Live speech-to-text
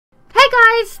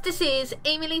Hi guys, this is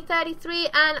Ep.13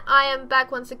 and I am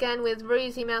back once again with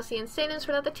Rosie, Mousy and Salem's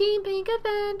for another Team Pink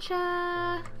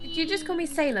adventure. Did you just call me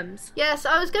Salem's? Yes,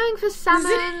 I was going for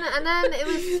salmon and then it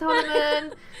was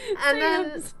Solomon and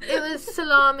then it was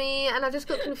salami and I just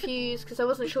got confused because I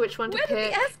wasn't sure which one to pick. Where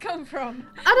did the S come from?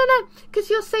 I don't know, because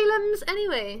you're Salem's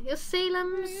anyway. You're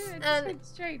Salem's and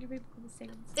straight to people call me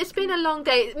Salem's. It's been a long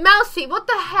day. Mousy, what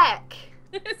the heck?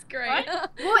 It's great.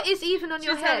 What is even on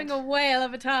your She's head? having a whale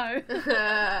of a time.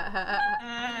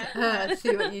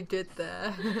 See what you did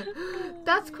there.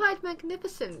 That's quite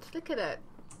magnificent. Look at it.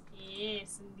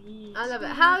 Yes, indeed. I love it.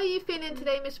 How are you feeling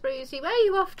today, Miss Rosie? Where are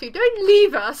you off to? Don't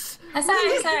leave us. Sorry,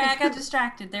 I got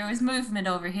distracted. There was movement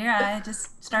over here. I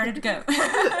just started to go.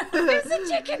 There's a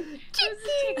chicken.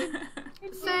 Chicken.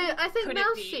 So I think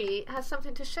Mousy has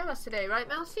something to show us today, right,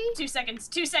 Mousy? 2 seconds.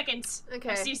 2 seconds. Okay.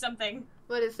 I see something.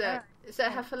 What is that? Is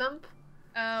that a heffalump?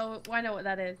 Oh, I know what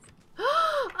that is.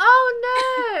 Oh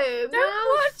no! Don't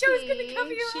watch! I was Mousy. gonna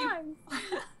cover your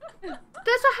eyes.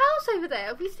 There's a house over there.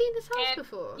 Have we seen this house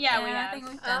before? Yeah, we I have. think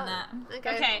we've done that.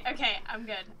 Okay, I'm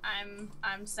good.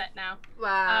 I'm set now.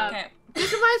 Wow. Okay.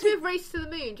 This reminds me of Race to the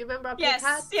Moon. Do you remember our big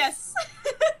hats? Yes.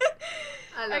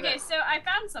 I love Okay, it. so I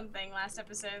found something last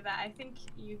episode that I think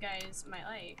you guys might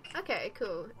like. Okay,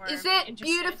 cool. Or Is it interested.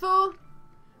 beautiful?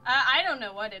 I don't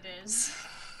know what it is.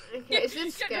 Okay, is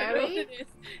it scary?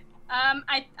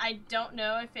 I don't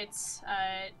know if it's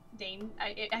I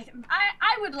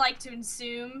would like to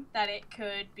assume that it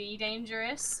could be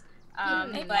dangerous.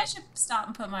 Maybe but I should stop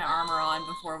and put my armor on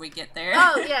before we get there.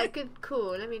 Oh yeah, good,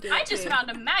 cool. Let me do it. I just found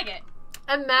a maggot.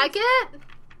 a maggot.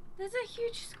 There's a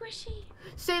huge squishy.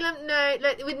 Salem, no,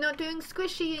 we're not doing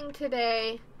squishying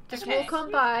today. Just Okay. walk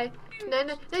on by. No,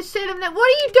 Salem, no. What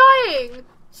are you dying?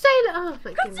 Salem, oh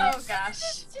my Oh goodness.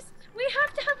 gosh. We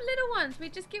have to have little ones. We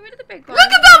just get rid of the big ones.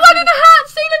 Look at that one in a hat!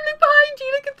 Salem, look behind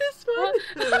you. Look at this one.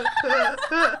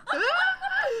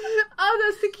 Oh,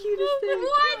 that's the cutest thing.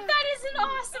 What? That is an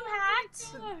awesome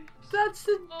hat. That's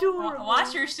adorable.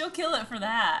 Watch her, she'll kill it for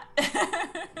that.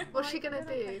 What's she gonna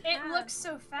do? It looks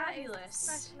so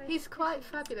fabulous. He's quite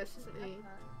fabulous, isn't he?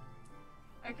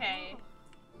 Okay.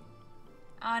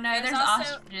 Oh no, There's there's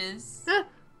also- ostriches. Huh.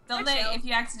 Don't They're they, chill. if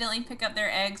you accidentally pick up their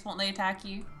eggs, won't they attack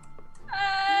you?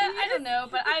 I don't know,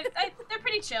 but they're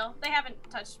pretty chill. They haven't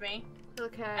touched me.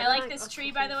 Okay. I like this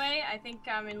tree, by the ostriches. way. I think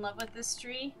I'm in love with this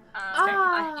tree.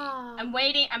 Ah. I'm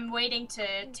waiting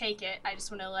to take it. I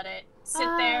just want to let it sit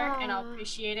there, and I'll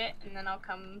appreciate it, and then I'll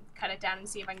come cut it down and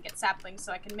see if I can get saplings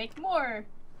so I can make more.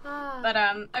 Ah.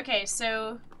 But okay,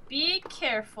 so be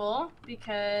careful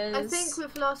because I think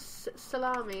we've lost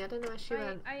Salami. I don't know where she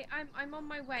went. I'm on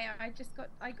my way.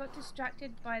 I got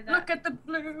distracted by that. look at the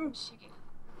blue.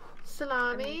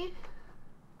 Salami.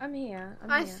 I'm here.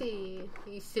 I see.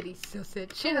 You silly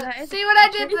sausage. Oh, that is See what I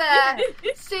did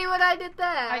there? See what I did there?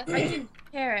 I didn't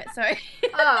hear it. Sorry.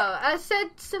 Oh, I said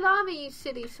salami, you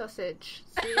silly sausage.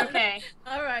 See? Okay.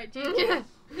 All right. Yeah.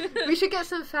 We should get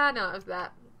some fan art of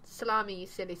that. Salami, you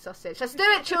silly sausage. Let's do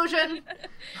it, children.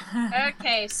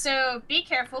 Okay, so be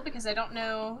careful because I don't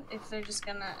know if they're just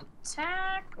gonna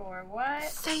attack or what.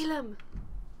 Salem.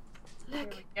 Here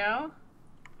Look. we go.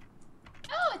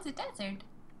 Oh, it's a desert.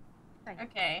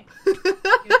 Okay. Be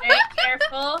very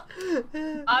careful.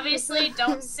 Obviously,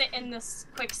 don't sit in this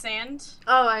quicksand.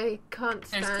 Oh, I can't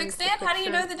stand There's the quicksand? How do you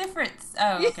know the difference?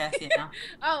 Oh, okay, I see it now.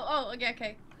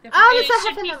 Okay. Oh, It there's a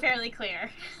should be heffalump. fairly clear.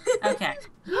 Okay. I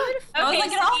was Okay, like,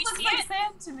 it so all you looks see like it?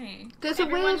 sand to me. There's a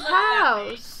Everyone weird look that way.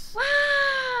 house.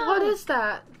 Wow. What is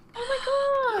that? Oh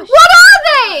my gosh. What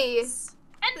are they?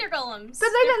 Ender golems. But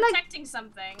they They're look like protecting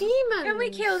something. Demons. Can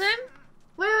we kill them?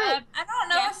 Wait. I don't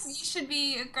know Yes. if you should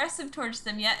be aggressive towards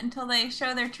them yet until they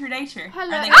show their true nature. Hello.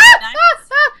 Are they Ah, gonna be nice?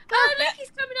 Oh, Yeah. look,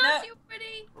 he's coming No. after you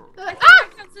already. ah, I think ah,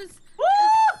 that counts as...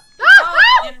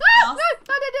 ah, and ah, I'll- no,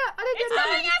 I didn't do it. I didn't do It's it.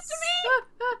 coming after me!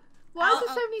 Why is there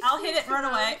so many I'll hit it, snakes run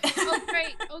around? away. Oh,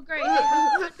 great. Oh, great.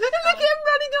 Look at him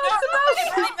running No, after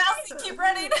keep running, Mouse. Mousy, keep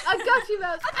running. I got you,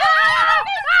 Mouse.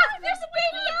 There's a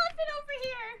baby elephant over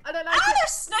here! I don't like Ah, it.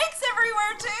 there's snakes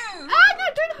everywhere too. Ah, no,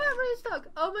 don't hurt Ray's dog.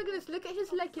 Oh my goodness, look at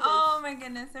his leggings. Oh my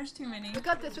goodness, there's too many. We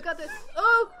got this, we got this.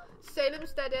 Oh,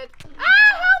 Salem's dead.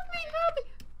 Ah, help me.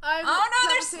 I'm Oh no,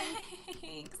 there's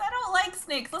plummeting. snakes. I don't like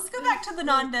snakes. Let's go back to the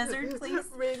non-desert, please.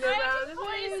 Ring I'm around the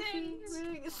poisoned. rosy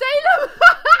ring. Salem!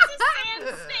 There's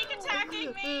a sand snake attacking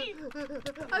me!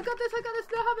 I got this,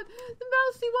 no haven't.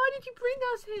 Mousy, why did you bring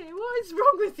us here? What is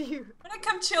wrong with you? I'm gonna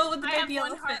come chill with the I have baby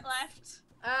one elephant. heart left.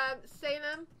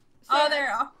 Salem.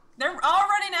 Oh, They're all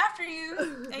running after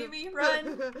you. Amy,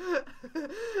 run.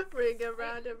 Ring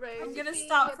around a rosy. I'm gonna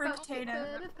stop for potato.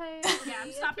 Yeah,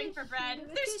 I'm stopping for bread.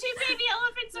 There's 2 baby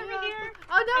elephants over here.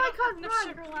 Oh no, I can't enough run.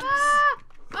 sugar lumps. Ah!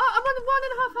 Oh, I'm on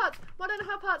 1.5 hearts.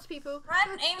 1.5 hearts, people.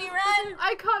 Run, Amy, run.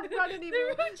 I can't run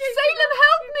anymore. Salem,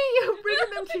 help me! I'm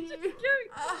bringing them to you.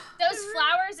 Those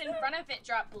flowers in front of it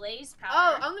drop blaze power.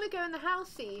 Oh, I'm gonna go in the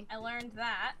housey. I learned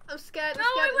that. I'm scared. No,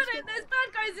 I wouldn't. There's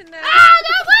bad guys in there. Ah,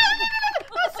 no,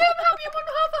 wait! Oh, Salem, help me! I'm on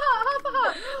half a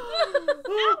heart.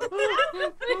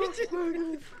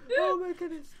 Oh my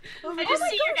goodness. Oh my I just goodness.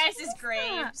 see your guys'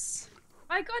 graves.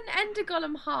 I got an Ender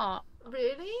Golem heart.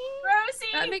 Really? Rosie,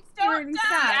 That makes me don't really die.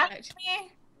 sad.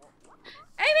 Actually.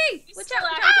 Amy! He's Watch still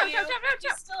out! after Watch you. out! Watch out!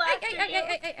 He's still Hey, after hey, you.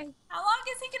 hey, hey, hey, How long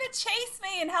is he gonna chase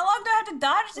me, and how long do I have to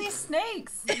dodge these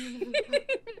snakes?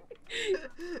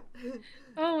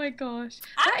 Oh my gosh.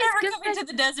 I'm That is never just coming like- to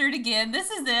the desert again. This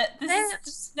is it. This is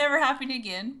just never happening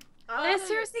again. They're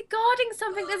seriously guarding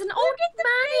something. There's an old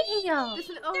man in here. There's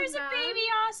an old There's a man. baby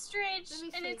ostrich, Let me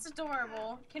and see. it's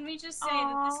adorable. Can we just say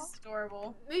that this is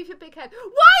adorable? Move your big head.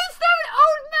 Why is there an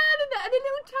old man in there and a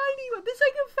little tiny one? There's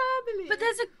like a family. But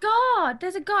there's a guard.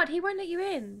 There's a guard. He won't let you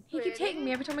in. He keep Really? taking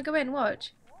me every time I go in.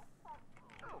 Watch.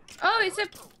 Oh, it's a... I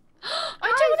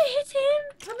don't want to hit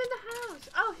him. Come in the house.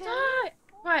 Oh, here. No.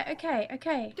 Right, okay,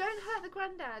 okay. Don't hurt the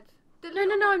granddad. The No,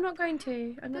 little, no, no, I'm not going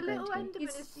to. I'm The not going little to.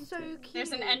 Enderman is so cute.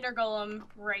 There's an ender golem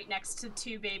right next to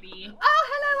 2 baby Oh,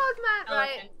 hello, old man. Right.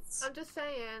 elephants. I'm just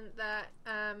saying that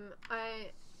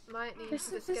I might need This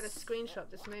to is- just get a screenshot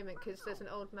this moment because there's an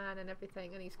old man and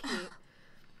everything and he's cute.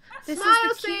 This Smile,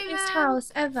 is the cutest Salem.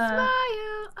 house ever.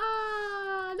 Smile!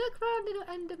 Ah, look round, little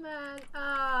Enderman.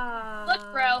 Ah.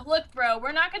 Look, bro,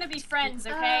 we're not gonna be friends,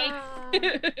 okay? Ah.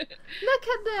 Look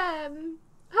at them.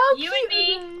 How You cute and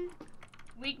me. are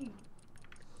they? We can...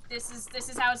 This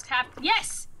is how it's happened.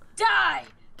 Yes! Die!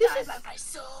 This Die is by my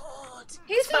sword!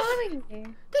 He's following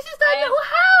you. this is their I- little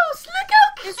house. Look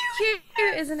how cute. It's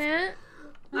cute, isn't it?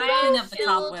 Clean up the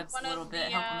killed cobwebs one a little of bit,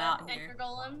 the, help 'em out here. Ender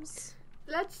golems.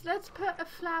 Let's put a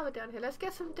flower down here. Let's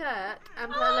get some dirt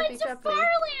and put a Oh, lovely it's a jubbly.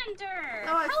 Farlander!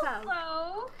 Oh, I found.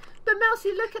 Hello! But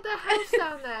Mousy, look at the house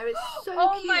down there. It's so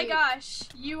Oh cute. my gosh,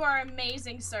 you are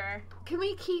amazing, sir. Can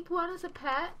we keep one as a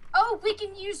pet? Oh, we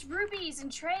can use rubies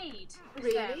and trade.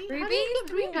 Really? Yeah. How do Rubies? you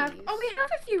get We have. rubies? Oh, we have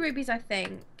a few rubies, I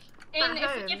think. And At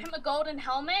if we home. give him a golden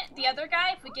helmet,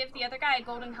 if we give the other guy a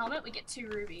golden helmet, we get 2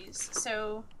 rubies.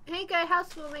 So, Here you go,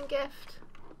 housewarming gift.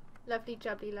 Lovely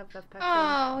jubbly, love puppy.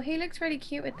 Oh, he looks really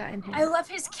cute with that in him. I love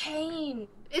his cane.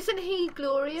 Isn't he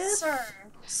glorious?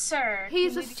 Sir.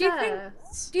 He's a can we Do you sir.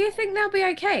 Do you think they'll be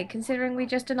okay, considering we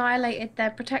just annihilated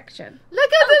their protection? Look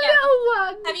at the yeah.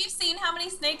 little one. Have you seen how many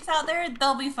snakes out there?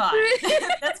 They'll be fine.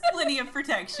 That's plenty of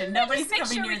protection. Nobody's Just make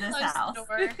coming sure near we this close the house.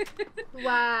 door.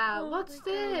 Wow, Oh what's my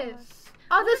God. this?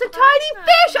 Oh, there's a my tiny God.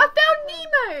 fish. I found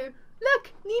Nemo. Look,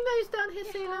 Nemo's down here,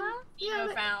 Salem. Nemo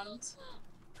look. found.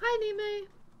 Hi, Nemo.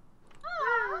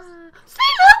 Ah.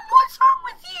 Salem, what's wrong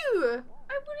with you?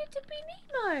 I wanted to be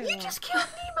Nemo. You just killed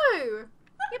Nemo.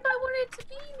 Yeah, but I wanted to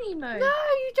be Nemo. No,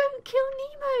 you don't kill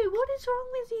Nemo. What is wrong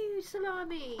with you,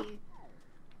 Salami?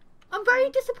 I'm very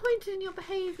disappointed in your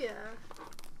behaviour.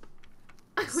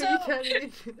 So- oh my Wait,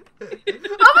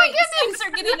 goodness! snakes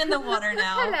are getting in the water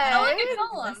now. Hello. I like a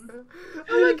golem.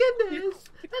 Oh my goodness!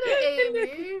 Hello,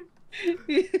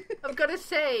 Amy. I've got to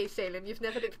say, Salem, you've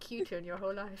never looked cuter in your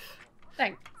whole life.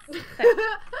 Thanks.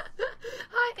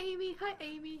 Hi, Amy. Hi,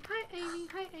 Amy. Hi, Amy.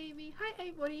 Hi, Amy. Hi,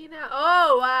 Amy. What are you now?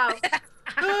 Oh, wow.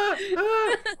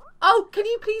 Oh, can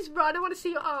you please run? I want to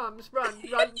see your arms. Run,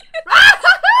 run.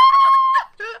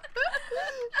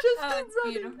 Just Oh, keep it's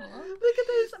running. beautiful. Look at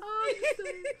those arms.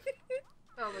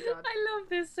 though. Oh my god. I love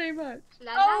this so much.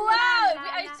 La, Oh la, wow! la,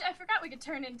 la, la. I forgot we could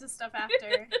turn into stuff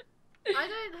after. I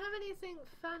don't have anything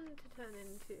fun to turn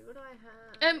into. What do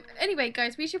I have? Anyway,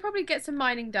 guys, we should probably get some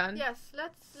mining done. Yes,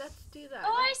 let's do that.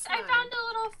 Oh, Let's I mine. found a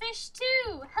little fish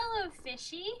too. Hello,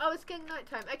 fishy. Oh, it's getting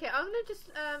nighttime. Okay, I'm gonna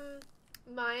just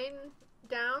mine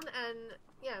down and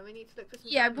yeah, we need to look for some.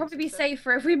 Yeah, it'd diamonds probably and be stuff.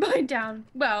 safer if we mine down.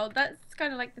 Well, that's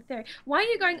kind of like the theory. Why are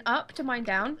you going up to mine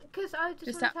down? Because I just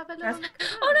Just want to have a little up- look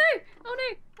Oh around. no! Oh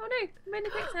no! Oh no! I'm in the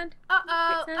quicksand.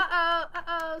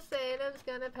 Uh-oh, Salem's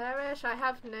gonna perish. I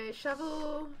have no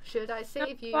shovel. Should I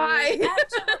save you? Bye.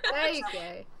 There you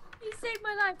go. You saved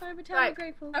my life. I'm eternally Right.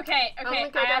 grateful. Okay, gonna okay.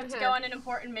 go I down have to here. go on an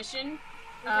important mission.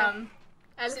 Okay.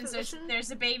 Since Elephant there's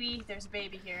a baby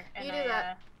here, and You do I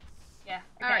that. yeah.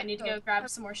 Okay, Alright, I need to cool. go grab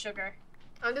some more sugar.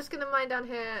 I'm just gonna mine down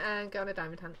here and go on a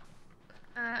diamond hunt.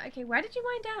 Okay, where did you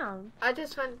mine down? I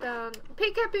just went down.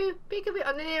 Peekaboo, peekaboo.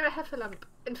 I'm near a heifer lump.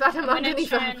 In fact, I'm I'm gonna underneath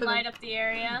try and them. light up the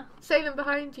area. Salem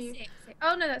behind you.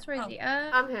 Oh no, that's Rosie.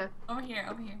 I'm here. Over here,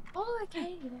 over here. Oh,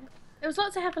 okay. There was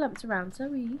lots of headlamps around.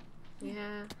 Sorry.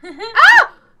 Yeah.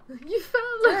 Ah! You fell.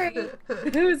 Sorry.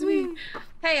 It was me.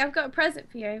 Hey, I've got a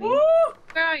present for you, Amy.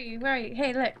 Where are you? Where are you?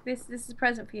 Hey, look. This is a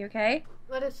present for you. Okay.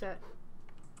 What is it?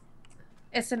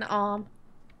 It's an arm.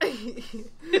 You're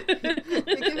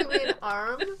giving me an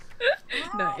arm?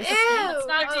 No. Ew! Let's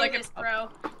not do like this, bro.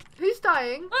 Who's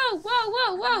dying? Whoa! Whoa!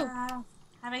 Whoa! Whoa!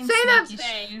 Having Salem! sneaky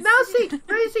Say. shoes. Mousy!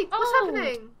 Rosie, what's Oh.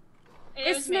 happening? It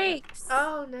It's was me. snakes.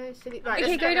 Oh no, silly. Right,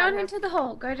 Okay, let's go down here. into the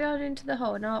hole. Go down into the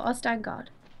hole, and I'll stand guard.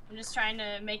 I'm just trying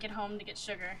to make it home to get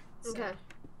sugar. So. Okay.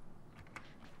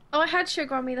 Oh, I had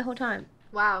sugar on me the whole time.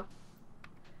 Wow.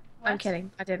 I'm What?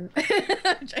 kidding. I didn't.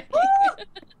 I'm joking.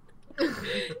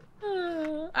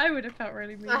 I would have felt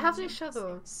really mean. I have no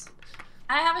shovel.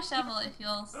 I have a shovel if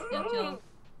you'll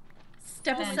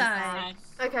Step stand aside.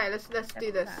 Okay, let's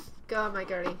do this. Go on, my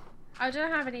girlie. I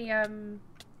don't have any. I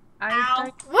Ow.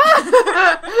 don't. What?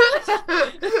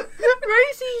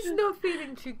 Rosie's not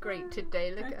feeling too great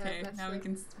today. Look at Okay, her. bless now her.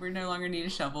 we no longer need a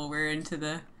shovel. We're into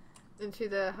the. Into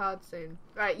the hard zone.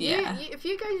 Right, Yeah. you if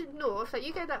you go north, like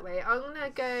you go that way, I'm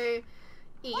gonna go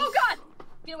east. Oh God!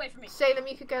 Get away from me. Salem,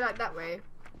 you could go like that way.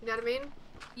 You know what I mean?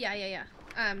 Yeah.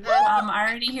 Uh, I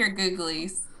already hear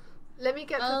googlies. Let me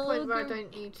get to the Oh, point where I good.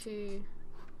 don't need to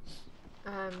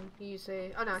use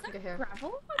a. Oh no, I can go here.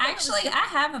 Gravel? Actually, I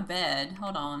have a bed.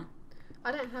 Hold on.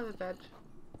 I don't have a bed.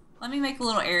 Let me make a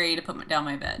little area to put down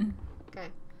my bed. Okay.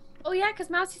 Oh yeah, because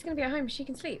Mousie's gonna be at home. She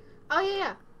can sleep. Oh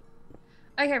yeah.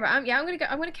 Okay, right. I'm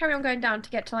gonna carry on going down to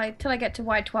get till I get to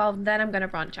Y12, and then I'm gonna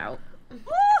branch out.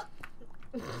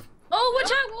 Oh,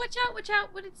 watch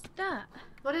out! What is that?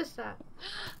 What is that?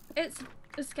 It's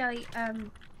a skelly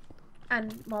and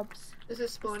mobs. Is it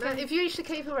spawner? Scary. If you reached the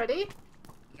cave already?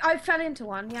 I fell into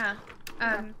one. Yeah.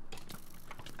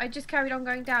 I just carried on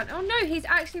going down. Oh no, he's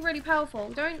actually really powerful.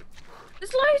 Don't.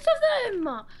 There's loads of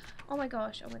them. Oh my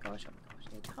gosh. I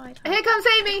need to hide. Here comes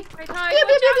Amy! Hide. Pew, Watch pew,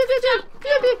 pew, out. pew,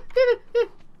 pew, pew, pew, pew, pew.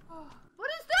 What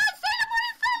is that? Salem, what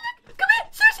is that? Look, come here!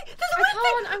 Seriously, there's a I red can't,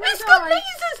 thing! I'm gonna It's got die.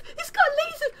 lasers! It's got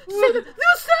lasers! Salem,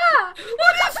 what's that?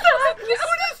 What is that? What is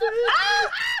that?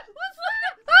 What's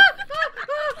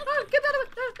that? Get out of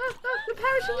it! The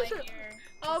parachute is...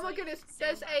 Oh my goodness,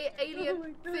 there's a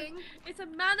alien thing. It's a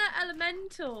mana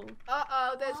elemental.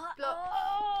 Uh-oh, there's block.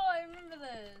 Oh, I remember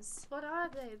this. What are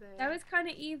they though? That was kind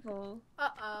of evil.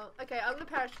 Uh-oh. Okay, I'm gonna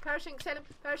parachuting, Salem,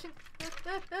 parachuting.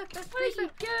 What are you doing?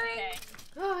 Okay.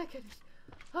 Oh my goodness.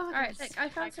 Oh my Alright, goodness. look, I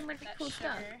found some really That cool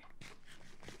stuff. sugar.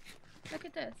 Look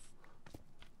at this.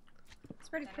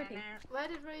 It's really pretty. Where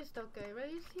did Rose Dog go?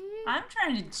 Rosie? I'm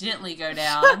trying to gently go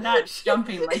down. I'm not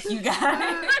jumping like you guys.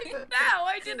 Now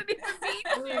I didn't even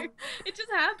mean to. It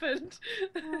just happened.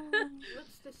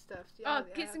 What's this stuff? Oh,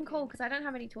 get some coal because I don't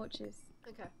have any torches.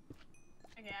 Okay.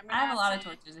 Okay, I'm I gonna have a lot of to-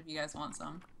 torches if you guys want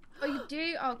some. Oh, you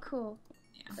do? Oh, cool.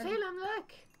 Yeah. Salem,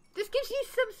 look. This gives you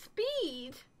some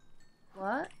speed.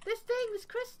 What? This thing, this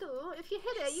crystal, if you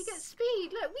hit it, you get speed.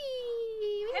 Look,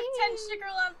 wee. I have 10 sugar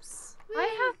lumps.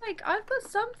 I've got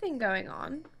something going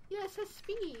on. Yeah, it says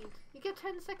speed. You get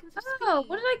 10 seconds of Oh, speed.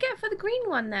 what did I get for the green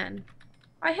one then?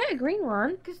 I hit a green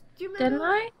one, Because do you remember didn't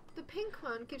I? the pink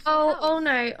one gives you Oh,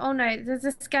 health. oh no. There's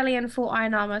a skelly and full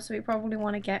iron armor, so we probably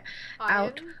want to get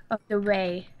out Iron? of the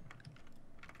way.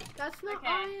 That's not Okay.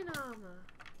 iron armor.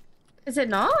 Is it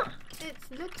not? It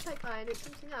looks like iron, it's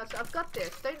something else. I've got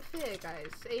this. Don't fear,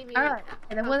 guys. Amy. Alright.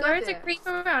 I've Well, got there is a it.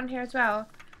 creeper around here as well.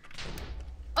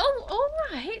 Oh,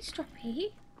 alright,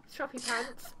 Stroppy. Stroppy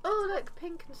pants. Oh, look,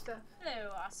 pink and stuff.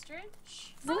 Hello,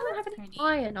 ostrich. Does anyone have any pretty.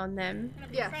 iron on them? Gonna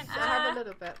be Yes, friends. I have a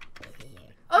little bit.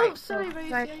 Oh, Right, sorry, so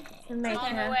Rosie. I can make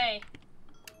On the way.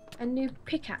 a new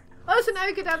pickaxe. Oh, there's an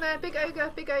ogre down there. Big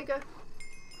ogre, big ogre.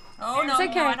 Oh no, It's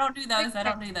okay. no, I don't do those. I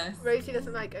don't do those. Rosie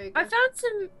doesn't like ogre. I found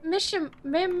some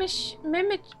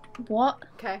mimic. What?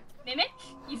 Okay. Mimic?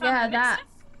 You Yeah, found that.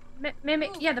 mimic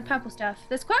Mimic. Yeah, the purple stuff.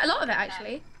 There's quite a lot of it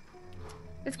actually.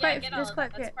 There's stuff? Yeah, quite. get all There's of quite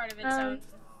it. a That's bit. part of its own.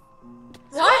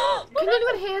 What? Can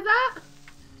anyone hear that?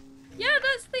 Yeah,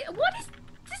 that's the. What is?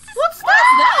 This is. What's What's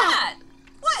that? that?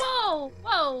 What? Whoa!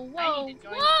 Whoa! I Whoa! need to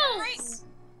join Whoa! you Great guys.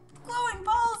 glowing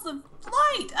balls of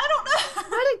light. I don't know.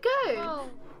 Where'd it go? Whoa!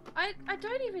 I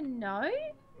don't even know.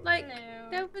 Like Hello.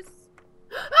 there was.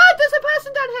 Ah, there's a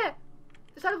person down here.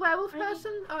 Is that a werewolf I need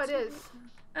person? Oh, it is.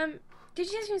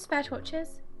 Did you have some spare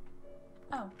torches?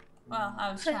 Oh, well,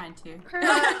 I was trying to.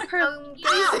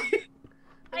 Hi,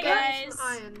 Get guys. some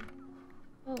iron.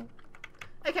 Oh.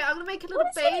 Okay, I'm gonna make a little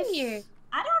What's base. in you?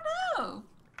 I don't know.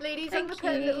 Ladies, Thank I'm gonna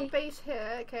put a little you. base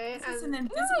here, okay? Is this And an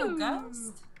invisible Ooh.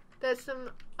 ghost? there's some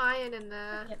iron in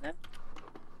there. Get them.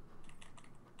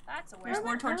 That's a There's weird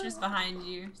more one. torches behind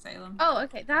you, Salem. Oh,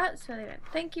 okay, that's really good.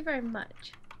 Thank you very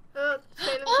much. Salem's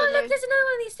Oh, away. look, there's another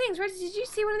one of these things. Rose, did you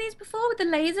see one of these before with the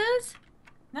lasers?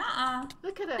 Nuh-uh.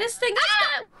 Look at it. This thing.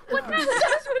 Ah! What the hell is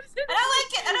it?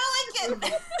 I don't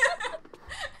like it.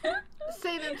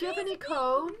 Salem, do you have any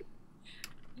coal?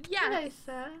 Yeah. Hello,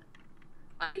 sir.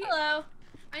 Hello.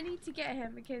 I need to get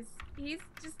him because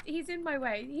he's in my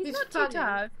way. He's He's not funny. too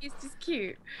tough. He's just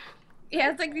cute. He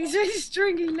has like these really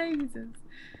stringy lasers.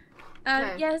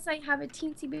 Okay. Yes, I have a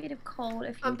teensy bit of coal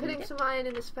if you I'm need putting it. some iron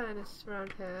in this furnace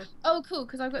around here. Oh, cool,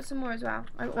 because I've got some more as well.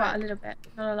 Well, Right. a little bit,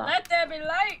 not a lot. Let there be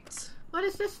light. What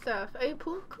is this stuff?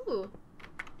 Opal? Cool.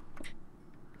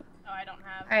 Oh, I don't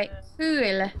have. Alright,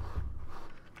 the- cool.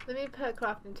 Let me put a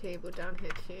crafting table down here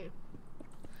too.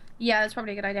 Yeah, that's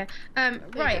probably a good idea.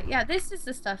 Right, go. yeah, this is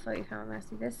the stuff that we found,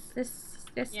 Mercy. This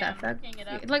Yeah, stuff. I'm looking it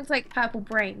up. It looks like purple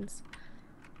brains.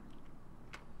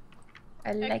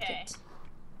 I like Okay. it.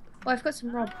 Oh, I've got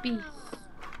some raw beef.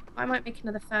 I might make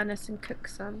another furnace and cook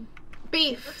some.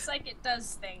 Beef! Looks like it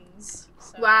does things.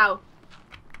 So. Wow.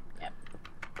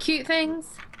 Cute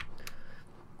things.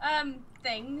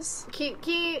 Things.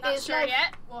 Cute Not is sure like...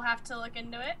 yet. We'll have to look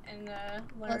into it and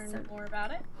learn Awesome. more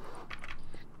about it.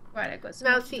 Right, I've got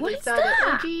some. Mousy What is is that?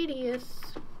 that? Genius.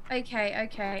 Okay. I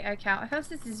found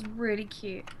this is really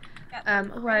cute.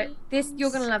 Got Right, this you're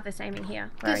gonna coins. love this, Amy.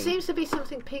 Here. Where There are you? seems to be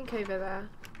something pink over there.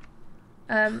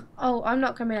 Oh, I'm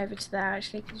not coming over to there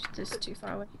actually because it's too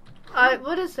far away.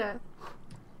 What is it?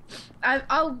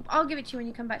 I'll give it to you when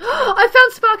you come back. To me. I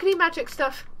found sparkly magic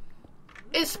stuff.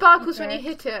 It sparkles when you Okay.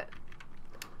 hit it.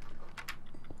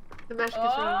 The magic is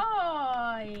real.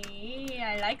 Oh,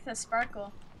 yeah, I like the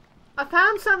sparkle. I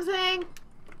found something.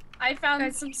 I found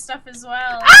Guys. some stuff as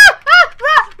well.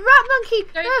 Rat monkey.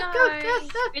 Don't Ah, go, die. go,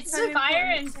 go. It's Very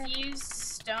fire important. infused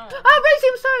stone. Rosie,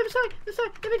 I'm sorry.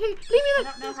 Let me leave me I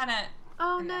alone. don't know how to.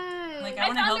 Oh no. Like, I I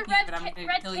want to found help a you, red but I'm ca- going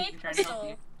red to kill you cave for trying to help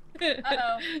you.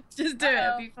 Uh-oh. Just do it. Uh-oh.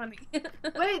 It'll be funny.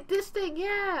 Wait, this thing,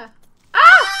 yeah.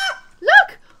 Ah!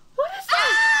 Look! What is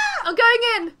that? I'm going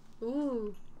in.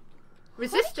 Ooh.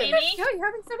 Resistance. Amy? Yo, you're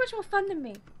having so much more fun than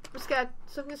me. I'm scared.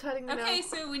 Something's hurting me Okay, now.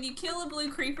 so when you kill a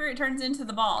blue creeper, it turns into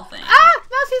the ball thing.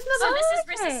 Mousie's So another. this is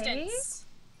Okay. resistance.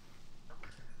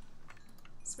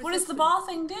 What does the ball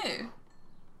thing do?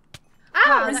 Ow!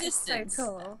 Wow, that's resistance. so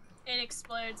cool. It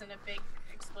explodes in a big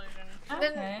explosion.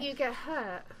 Then Okay. you get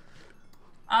hurt.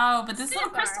 Oh, but this little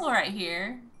Cinnabar. crystal right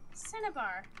here.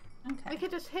 Cinnabar. We Okay.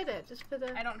 could just hit it, just for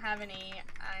the... I don't have any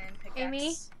iron pickaxe.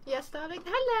 Amy? Yes, darling.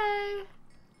 Hello.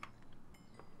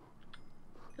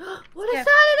 What is Yeah.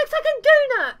 that? It looks like a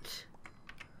donut.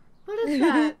 What is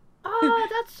that? Oh,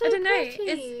 that's so I don't know.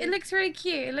 pretty. It looks really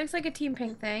cute. It looks like a Team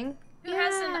Pink thing. Who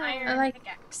has an Yeah. iron I like-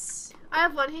 pickaxe? I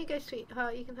have one. Here you go,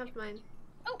 sweetheart. You can have mine.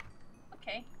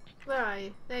 Okay. Where are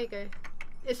you? There you go.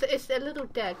 It's a little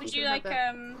dead. Would can you have like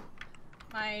it.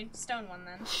 my stone one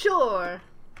then? Sure.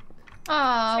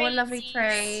 Oh, a lovely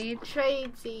Tradesies.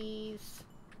 trade. Tradesies.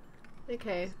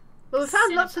 Okay. Well, we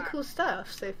found lots of Cinnabar. cool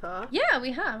stuff so far. Yeah,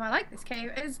 we have. I like this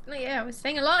cave. We're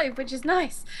staying alive, which is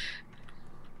nice.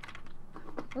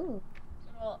 Ooh.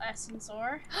 Little essence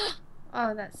ore.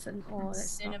 Oh, that's an ore.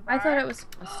 That's not. Cinnabar. I thought it was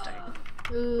a stone.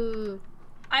 Ooh.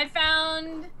 I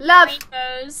found Love.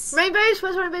 rainbows. Rainbows?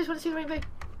 Where's the rainbows? Want to see the rainbow?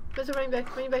 Where's the rainbow?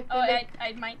 Rainbow. Oh, rainbow.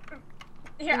 I might.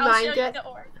 Here, You I'll mind show you it? the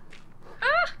ore.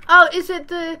 Oh, is it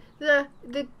the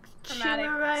Chromatic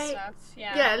shimmerite? stuff.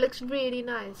 Yeah. Yeah, it looks really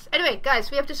nice. Anyway,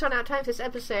 guys, we have just run out of time for this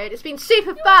episode. It's been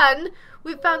super fun.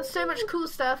 We've found so much cool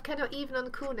stuff. Cannot even on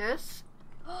the coolness.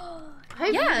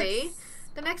 Hopefully, Yes.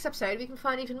 the next episode we can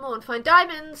find even more and find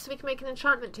diamonds so we can make an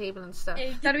enchantment table and stuff.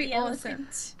 That'd be The awesome.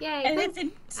 elephant. Yay!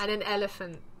 Elephant. And an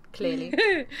elephant,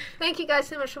 clearly. Thank you guys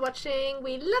so much for watching.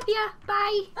 We love ya.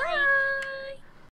 Bye. Bye.